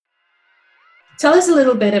Tell us a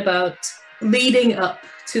little bit about leading up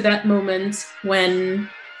to that moment when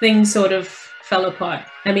things sort of fell apart.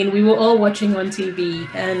 I mean, we were all watching on TV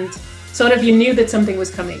and sort of you knew that something was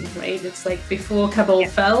coming, right? It's like before Kabul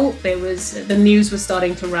fell, the news was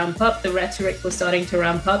starting to ramp up, the rhetoric was starting to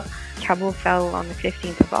ramp up. Kabul fell on the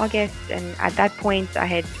 15th of August, and at that point I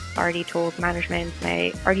had already told management, and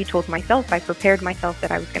I already told myself, I prepared myself that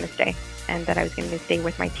I was going to stay and that I was going to stay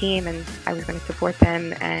with my team and I was going to support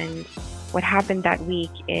them. And what happened that week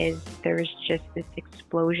is there was just this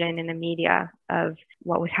explosion in the media of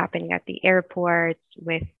what was happening at the airports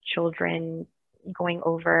with children going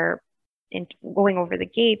over the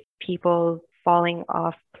gate, people falling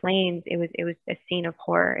off planes. It was a scene of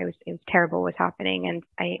horror. It was terrible what was happening. And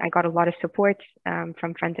I got a lot of support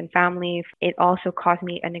from friends and family. It also caused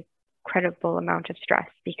me an incredible amount of stress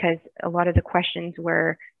because a lot of the questions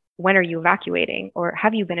were, when are you evacuating? Or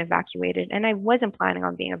have you been evacuated? And I wasn't planning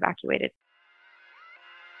on being evacuated.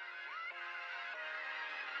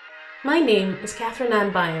 My name is Catherine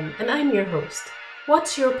Ann Byam, and I'm your host.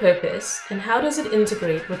 What's your purpose, and how does it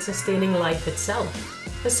integrate with sustaining life itself?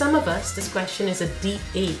 For some of us, this question is a deep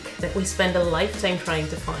ache that we spend a lifetime trying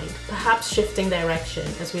to find, perhaps shifting direction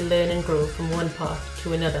as we learn and grow from one path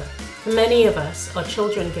to another. For many of us, our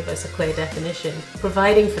children give us a clear definition.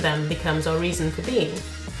 Providing for them becomes our reason for being.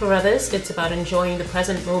 For others, it's about enjoying the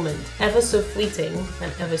present moment, ever so fleeting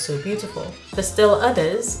and ever so beautiful. For still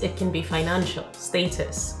others, it can be financial,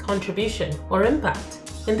 status, contribution, or impact.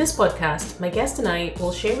 In this podcast, my guest and I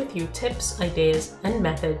will share with you tips, ideas, and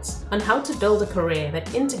methods on how to build a career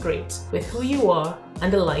that integrates with who you are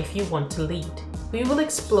and the life you want to lead. We will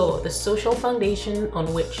explore the social foundation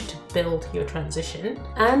on which to build your transition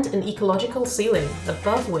and an ecological ceiling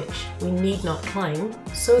above which we need not climb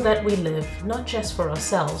so that we live not just for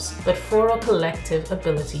ourselves, but for our collective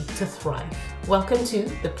ability to thrive. Welcome to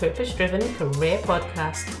the Purpose-Driven Career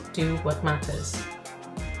Podcast, Do What Matters.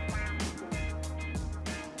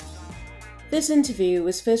 This interview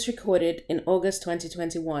was first recorded in August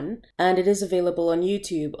 2021, and it is available on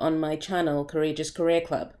YouTube on my channel, Courageous Career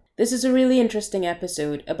Club. This is a really interesting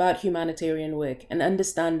episode about humanitarian work and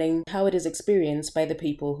understanding how it is experienced by the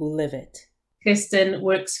people who live it. Kirsten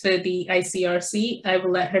works for the ICRC. I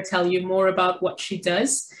will let her tell you more about what she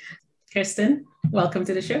does. Kirsten, welcome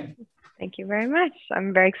to the show. Thank you very much.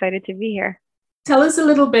 I'm very excited to be here. Tell us a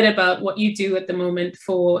little bit about what you do at the moment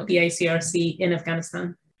for the ICRC in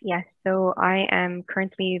Afghanistan. Yes, so I am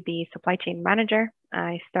currently the supply chain manager.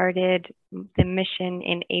 I started the mission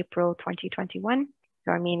in April 2021.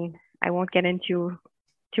 So, I won't get into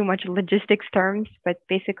too much logistics terms, but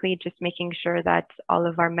basically just making sure that all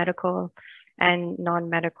of our medical and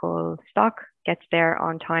non-medical stock gets there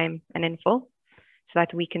on time and in full so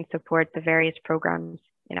that we can support the various programs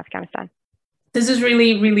in Afghanistan. This is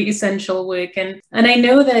really, really essential work. And I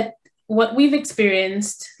know that what we've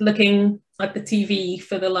experienced looking at the TV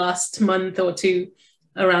for the last month or two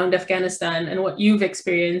around Afghanistan and what you've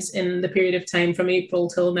experienced in the period of time from April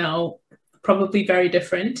till now, probably very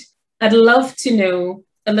different. I'd love to know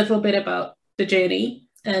a little bit about the journey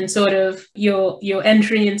and sort of your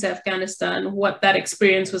entry into Afghanistan, what that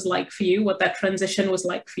experience was like for you, what that transition was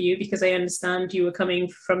like for you, because I understand you were coming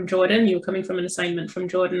from Jordan, you were coming from an assignment from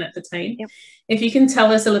Jordan at the time. Yep. If you can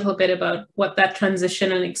tell us a little bit about what that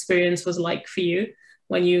transition and experience was like for you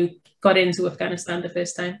when you got into Afghanistan the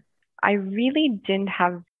first time. I really didn't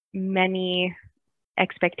have many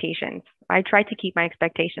expectations. I tried to keep my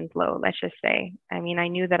expectations low, let's just say. I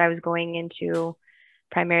knew that I was going into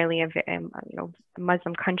primarily a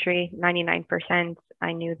Muslim country, 99%.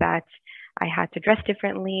 I knew that I had to dress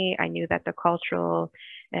differently. I knew that there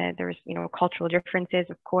was cultural differences,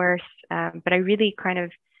 of course. But I really kind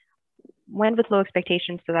of went with low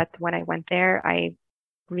expectations so that when I went there, I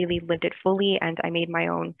really lived it fully and I made my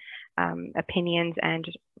own opinions and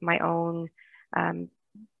my own,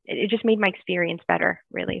 it just made my experience better,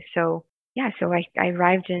 really. So I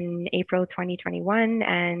arrived in April 2021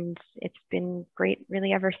 and it's been great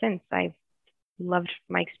really ever since. I've loved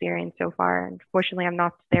my experience so far. Unfortunately, I'm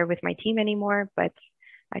not there with my team anymore, but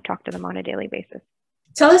I talk to them on a daily basis.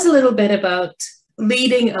 Tell us a little bit about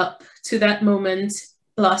leading up to that moment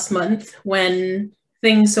last month when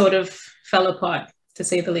things sort of fell apart, to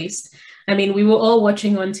say the least. We were all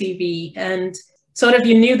watching on TV and sort of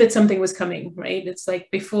you knew that something was coming, right? It's like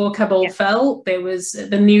before Kabul fell,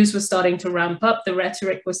 the news was starting to ramp up, the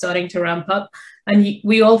rhetoric was starting to ramp up, and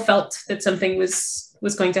we all felt that something was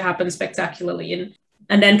going to happen spectacularly.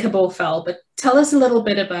 And then Kabul fell. But tell us a little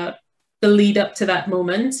bit about the lead up to that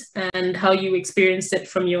moment and how you experienced it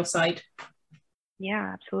from your side.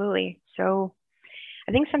 Yeah, absolutely. So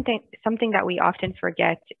I think something that we often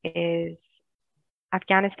forget is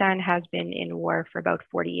Afghanistan has been in war for about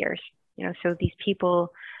 40 years. So these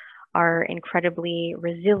people are incredibly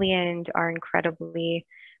resilient, are incredibly,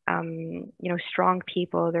 strong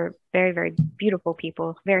people. They're very, very beautiful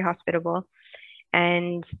people, very hospitable.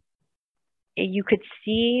 And you could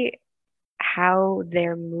see how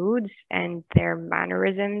their moods and their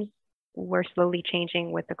mannerisms were slowly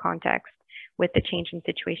changing with the context, with the change in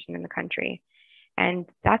situation in the country. And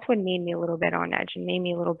that's what made me a little bit on edge and made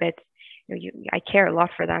me a little bit, I care a lot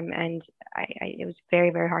for them. And it was very,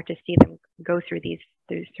 very hard to see them go through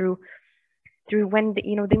through when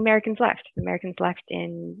the Americans left. The Americans left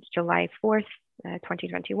in July 4th,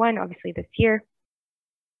 2021, obviously this year.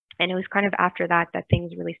 And it was kind of after that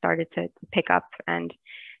things really started to pick up, and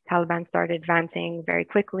Taliban started advancing very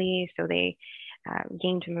quickly. So they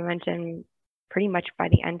gained momentum pretty much by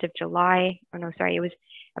the end of July. Oh no, sorry, it was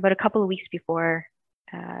about a couple of weeks before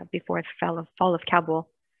the fall of Kabul.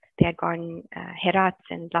 They had gone Herat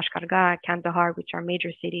and Lashkargah, Kandahar, which are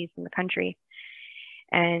major cities in the country,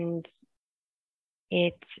 and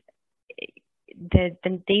the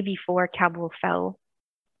day before Kabul fell,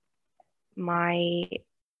 the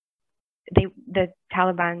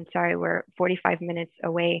Taliban, were 45 minutes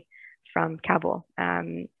away from Kabul,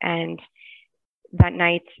 and that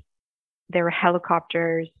night there were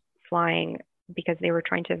helicopters flying because they were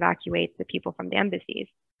trying to evacuate the people from the embassies,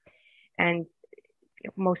 and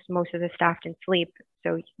most of the staff didn't sleep.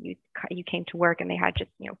 So you came to work and they had just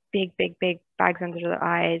big bags under their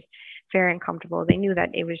eyes, very uncomfortable. They knew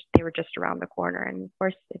that they were just around the corner, and of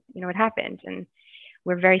course it happened. And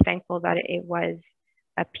we're very thankful that it was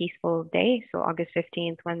a peaceful day. So August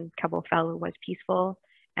 15th, when Kabul fell, was peaceful,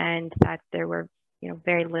 and that there were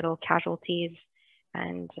very little casualties,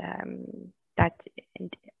 and that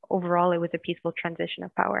overall it was a peaceful transition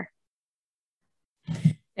of power.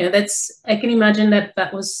 Yeah, I can imagine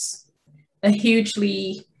that was a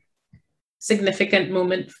hugely significant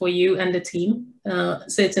moment for you and the team.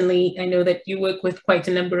 Certainly, I know that you work with quite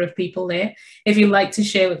a number of people there. If you'd like to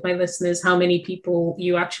share with my listeners how many people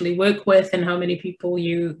you actually work with and how many people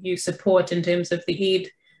you support in terms of the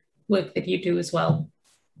aid work that you do as well.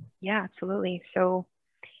 Yeah, absolutely. So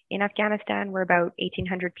in Afghanistan, we're about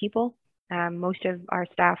 1,800 people. Most of our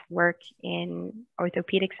staff work in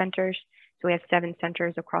orthopedic centers. So we have 7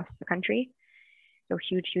 centers across the country. So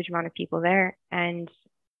huge amount of people there. And,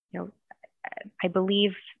 I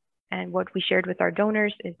believe, and what we shared with our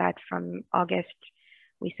donors is that from August,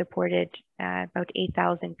 we supported about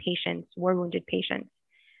 8,000 patients, war wounded patients,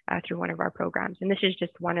 through one of our programs. And this is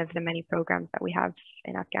just one of the many programs that we have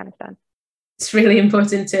in Afghanistan. It's really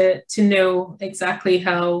important to know exactly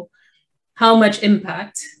how much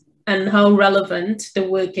impact and how relevant the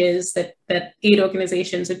work is that aid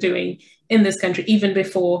organizations are doing in this country, even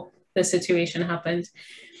before the situation happened.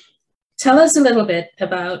 Tell us a little bit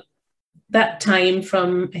about that time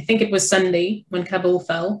from, I think it was Sunday when Kabul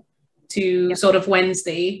fell, to sort of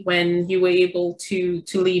Wednesday when you were able to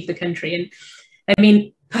leave the country. And I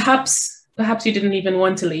mean, perhaps you didn't even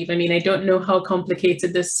want to leave. I mean, I don't know how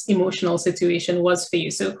complicated this emotional situation was for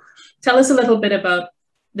you. So tell us a little bit about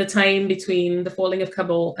the time between the falling of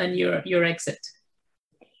Kabul and your exit.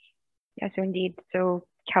 Yes, indeed. So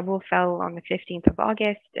Kabul fell on the 15th of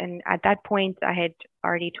August. And at that point, I had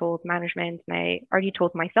already told management, and I already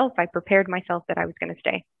told myself, I prepared myself that I was going to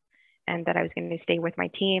stay, and that I was going to stay with my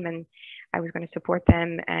team, and I was going to support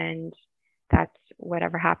them, and that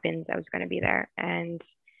whatever happens, I was going to be there. And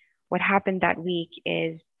what happened that week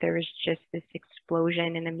is there was just this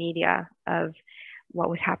explosion in the media of what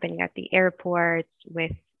was happening at the airports,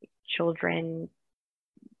 with children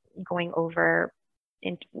going over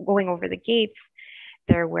the gates.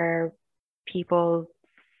 There were people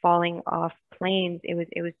falling off planes. It was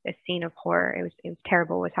a scene of horror. It was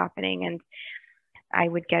terrible what was happening. And I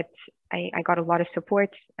got a lot of support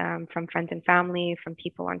from friends and family, from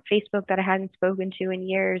people on Facebook that I hadn't spoken to in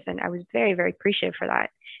years. And I was very, very appreciative for that,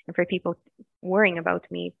 and for people worrying about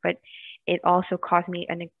me. But it also caused me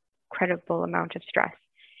an incredible amount of stress,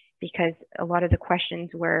 because a lot of the questions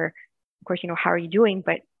were, of course, how are you doing?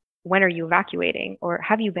 But when are you evacuating? Or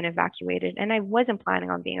have you been evacuated? And I wasn't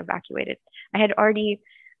planning on being evacuated. I had already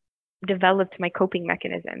developed my coping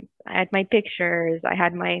mechanisms. I had my pictures. I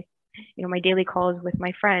had my my daily calls with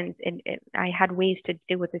my friends, and I had ways to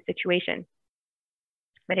deal with the situation.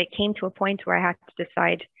 But it came to a point where I had to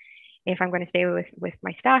decide if I'm going to stay with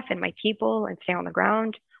my staff and my people and stay on the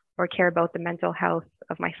ground, or care about the mental health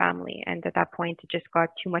of my family. And at that point, it just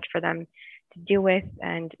got too much for them to deal with.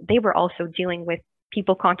 And they were also dealing with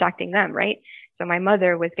people contacting them, right? So my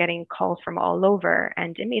mother was getting calls from all over,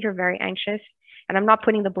 and it made her very anxious. And I'm not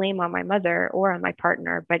putting the blame on my mother or on my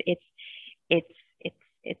partner, but it's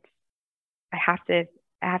it's,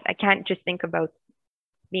 I can't just think about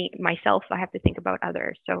myself. I have to think about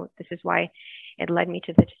others. So this is why it led me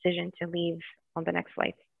to the decision to leave on the next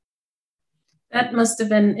flight. That must have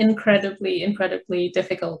been incredibly, incredibly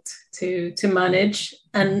difficult to manage.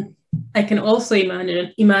 And I can also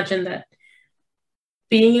imagine that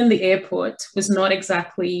being in the airport was not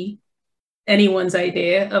exactly anyone's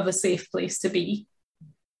idea of a safe place to be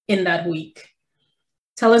in that week.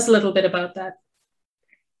 Tell us a little bit about that.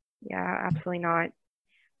 Yeah, absolutely not.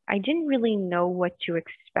 I didn't really know what to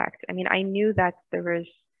expect. I mean, I knew that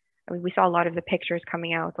we saw a lot of the pictures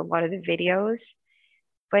coming out, a lot of the videos,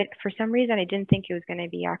 but for some reason, I didn't think it was going to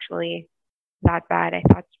be actually that bad. I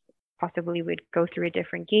thought possibly we'd go through a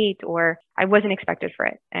different gate, or I wasn't expected for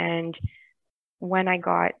it. And when I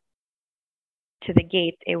got to the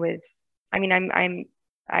gate, it was, I mean,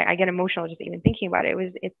 I get emotional just even thinking about it.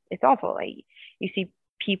 It's awful. You see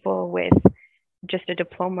people with just a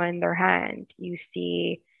diploma in their hand. You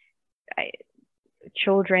see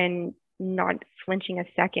children not flinching a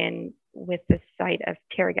second with the sight of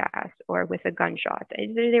tear gas or with a gunshot.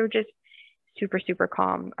 They were just super, super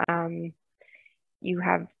calm. You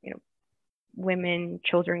have, women,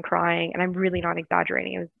 children crying, and I'm really not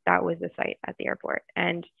exaggerating. That was the sight at the airport,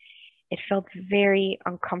 and it felt very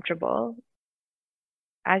uncomfortable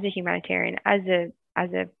as a humanitarian, as a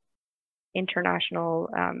international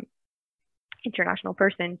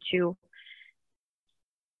person, to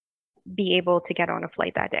be able to get on a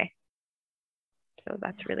flight that day. So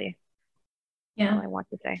that's really all I want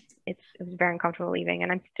to say. It was very uncomfortable leaving,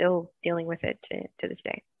 and I'm still dealing with it to this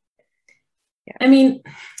day. Yeah. I mean,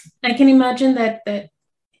 I can imagine that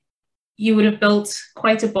you would have built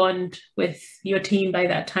quite a bond with your team by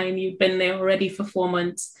that time. You've been there already for 4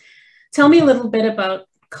 months. Tell me a little bit about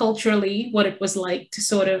culturally what it was like to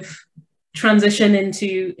sort of transition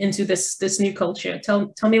into this new culture.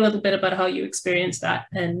 Tell me a little bit about how you experienced that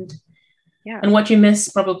and what you miss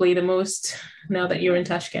probably the most now that you're in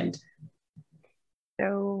Tashkent.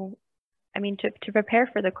 So, I mean, to prepare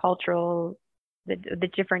for the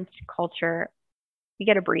different culture, we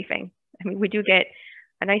get a briefing. I mean, we do get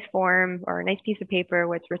a nice form or a nice piece of paper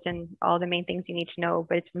where it's written all the main things you need to know,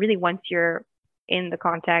 but it's really once you're in the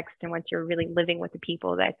context and once you're really living with the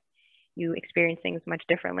people that you experience things much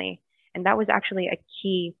differently. And that was actually a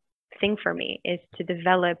key thing for me, is to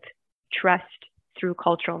develop trust through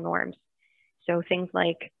cultural norms. So things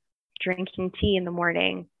like drinking tea in the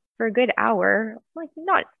morning for a good hour, like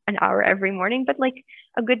not an hour every morning, but like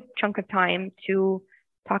a good chunk of time to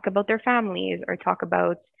talk about their families or talk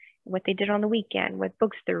about what they did on the weekend, what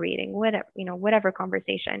books they're reading, whatever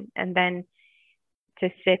conversation. And then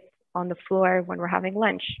to sit on the floor when we're having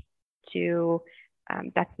lunch,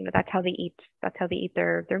 that's how they eat. That's how they eat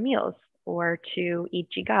their meals, or to eat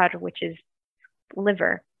jigar, which is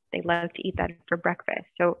liver. They love to eat that for breakfast.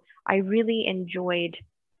 So I really enjoyed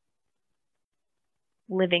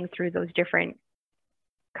living through those different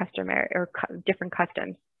different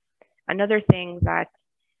customs. Another thing that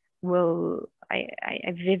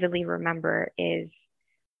I vividly remember is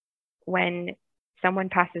when someone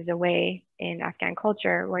passes away in Afghan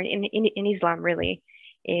culture, or in Islam really,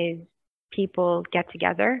 is people get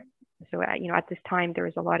together. So at this time there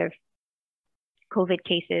was a lot of COVID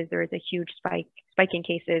cases. There was a huge spike in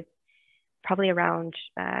cases, probably around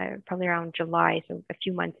July, so a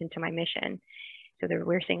few months into my mission. So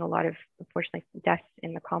we're seeing a lot of, unfortunately, deaths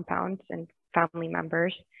in the compounds and family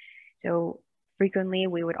members. So frequently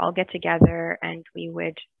we would all get together and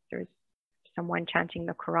there's someone chanting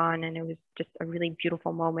the Quran, and it was just a really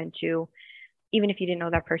beautiful moment to, even if you didn't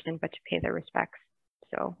know that person, but to pay their respects.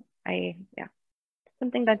 So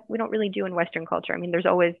something that we don't really do in Western culture. I mean, there's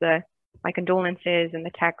always my condolences and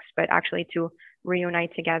the text, but actually to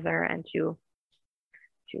reunite together and to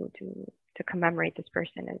commemorate this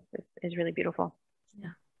person is really beautiful.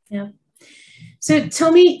 Yeah. So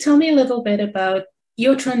tell me a little bit about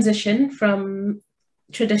your transition from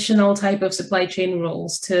traditional type of supply chain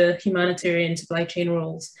roles to humanitarian supply chain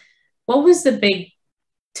roles. What was the big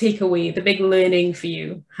takeaway, the big learning for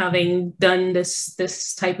you, having done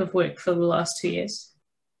this type of work for the last 2 years?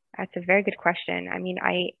 That's a very good question. I mean,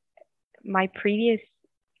 my previous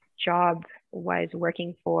job was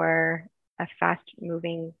working for a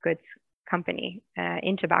fast-moving goods company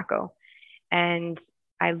in tobacco, and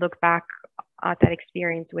I look back at that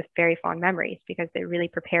experience with very fond memories, because it really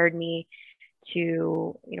prepared me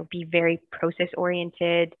to be very process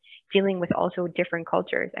oriented, dealing with also different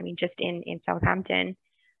cultures. I mean, just in Southampton,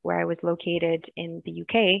 where I was located in the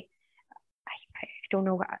UK, I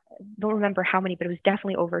don't remember how many, but it was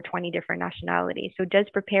definitely over 20 different nationalities. So it does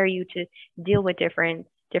prepare you to deal with different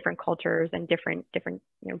different cultures and different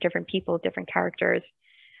people, different characters,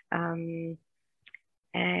 and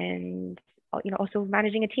also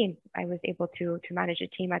managing a team. I was able to manage a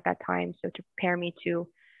team at that time, so to prepare me to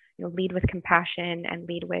lead with compassion and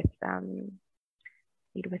lead with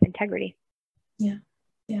integrity. Yeah,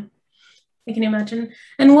 I can imagine.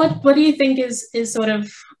 And what do you think is sort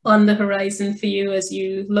of on the horizon for you as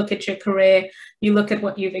you look at your career, you look at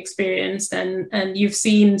what you've experienced, and you've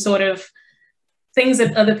seen sort of things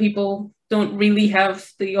that other people don't really have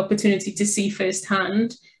the opportunity to see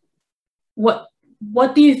firsthand? What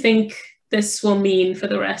do you think this will mean for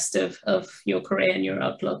the rest of your career and your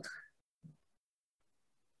outlook?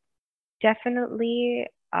 Definitely,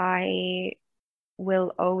 I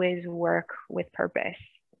will always work with purpose.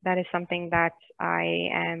 That is something that I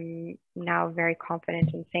am now very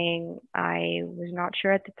confident in saying. I was not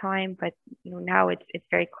sure at the time, but now it's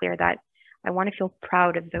very clear that I want to feel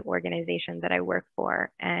proud of the organization that I work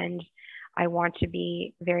for, and I want to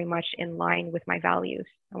be very much in line with my values.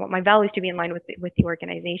 I want my values to be in line with the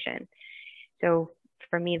organization. So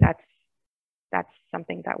for me, that's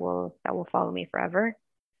something that will follow me forever.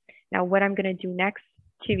 Now, what I'm going to do next,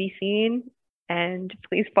 to be seen, and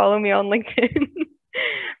please follow me on LinkedIn.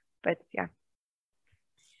 But yeah.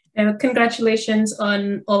 Congratulations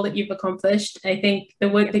on all that you've accomplished. I think the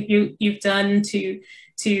work that you've done to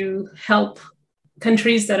help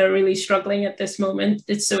countries that are really struggling at this moment,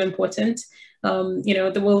 it's so important.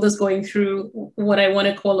 The world is going through what I want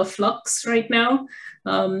to call a flux right now.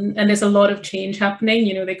 And there's a lot of change happening.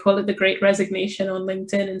 They call it the Great Resignation on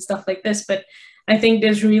LinkedIn and stuff like this. But I think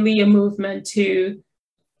there's really a movement to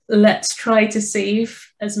let's try to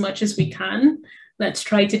save as much as we can. Let's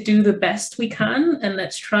try to do the best we can, and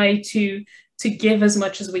let's try to give as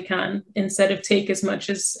much as we can instead of take as much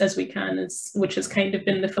as we can, which has kind of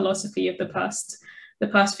been the philosophy of the past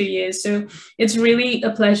few years. So it's really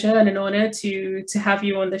a pleasure and an honor to have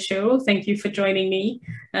you on the show. Thank you for joining me.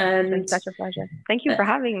 And it's such a pleasure. Thank you for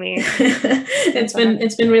having me. It's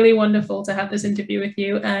been really wonderful to have this interview with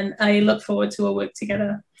you, and I look forward to our work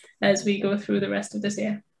together as we go through the rest of this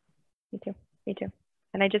year. Me too.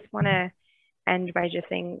 And I just want to end by just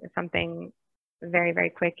saying something very,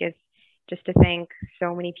 very quick, is just to thank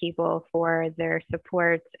so many people for their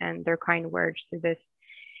support and their kind words through this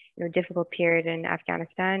difficult period in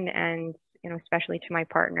Afghanistan, and especially to my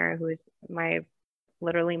partner, who is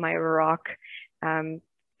literally my rock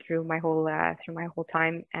through my whole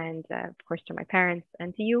time, and of course to my parents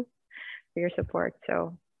and to you for your support.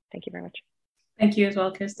 So thank you very much. Thank you as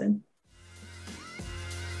well, Kirsten.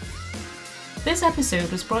 This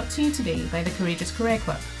episode was brought to you today by the Courageous Career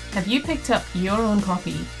Club. Have you picked up your own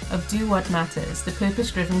copy of Do What Matters, the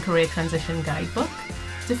Purpose-Driven Career Transition Guidebook?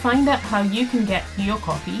 To find out how you can get your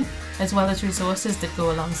copy, as well as resources that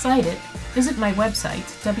go alongside it, visit my website,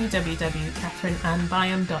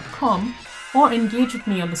 www.catherineannbyam.com, or engage with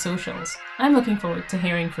me on the socials. I'm looking forward to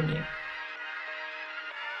hearing from you.